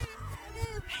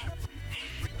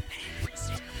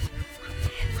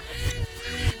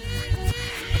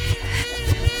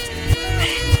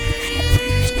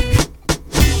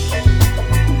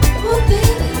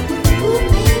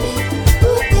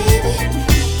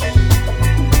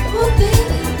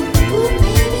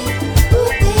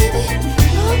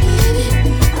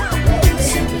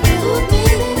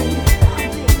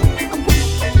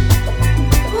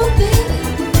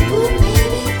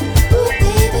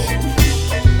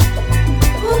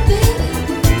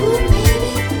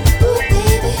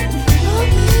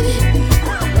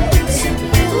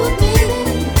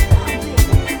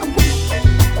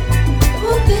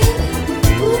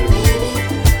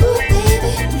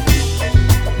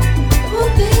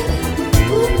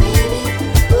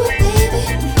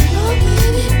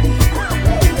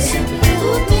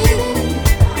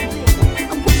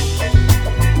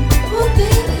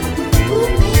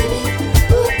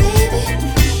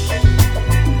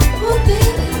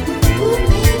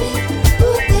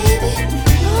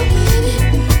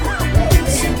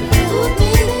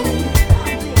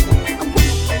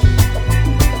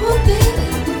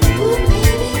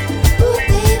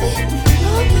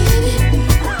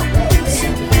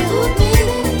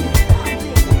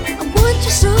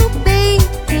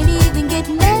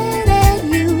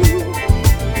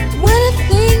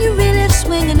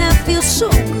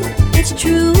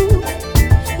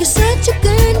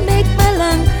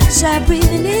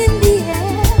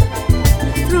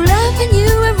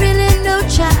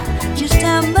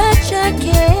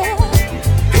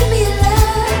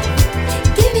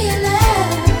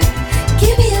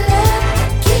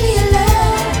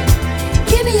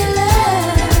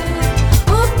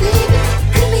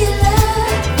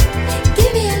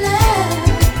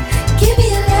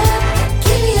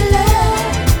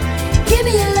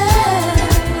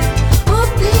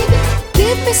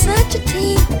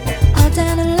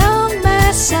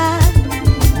side.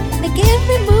 Make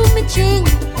every movement change,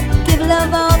 give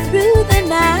love all through the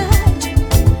night.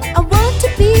 I want to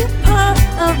be a part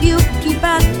of you, keep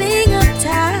our thing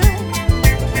uptight.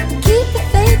 Keep the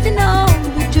faith in all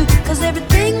we do, 'cause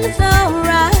everything is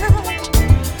alright.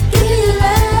 Give me your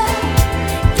love,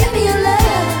 give me your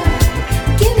love,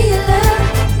 give me your love,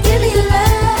 give me your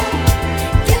love,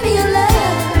 give me your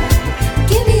love,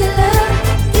 give me your love,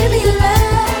 give me your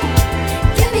love,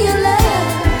 give me your love,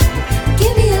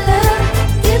 give me your love,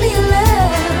 give me your love,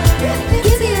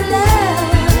 give me your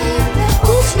love.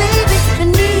 Ooh, baby, I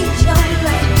need your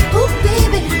love. Ooh,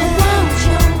 baby, I want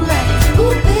your love.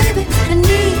 Ooh, baby, I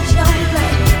need your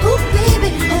love. Ooh, baby,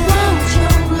 I want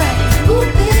your love. Ooh,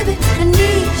 baby, I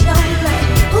need your love.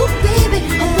 Ooh, baby,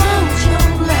 I want your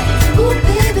love. Ooh,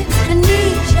 baby, I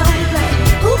need your love.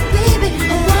 Ooh, baby,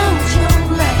 I want your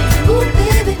love. Ooh,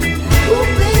 baby, ooh,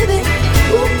 baby,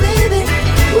 ooh, baby,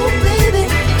 ooh, baby.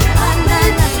 Ah, na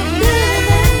na na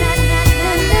na na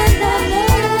na na na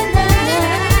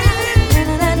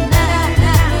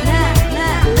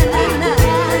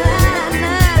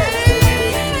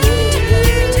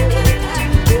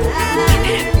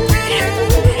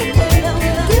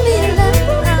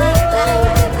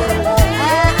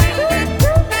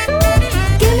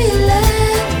Give me your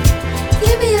love,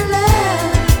 give me your love, give me your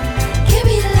love, give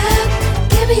me your love,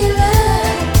 give me your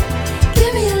love,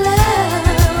 give me your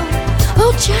love.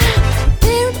 Oh, child,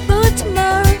 prepare for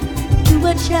tomorrow. Do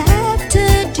what you have to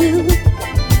do.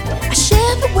 I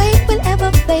share the weight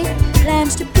whenever fate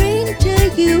plans to bring to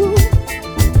you.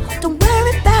 Don't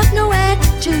worry about no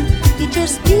attitude, you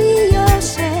just be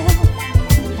yourself.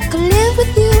 Could live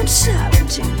with you in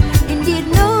solitude, indeed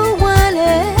no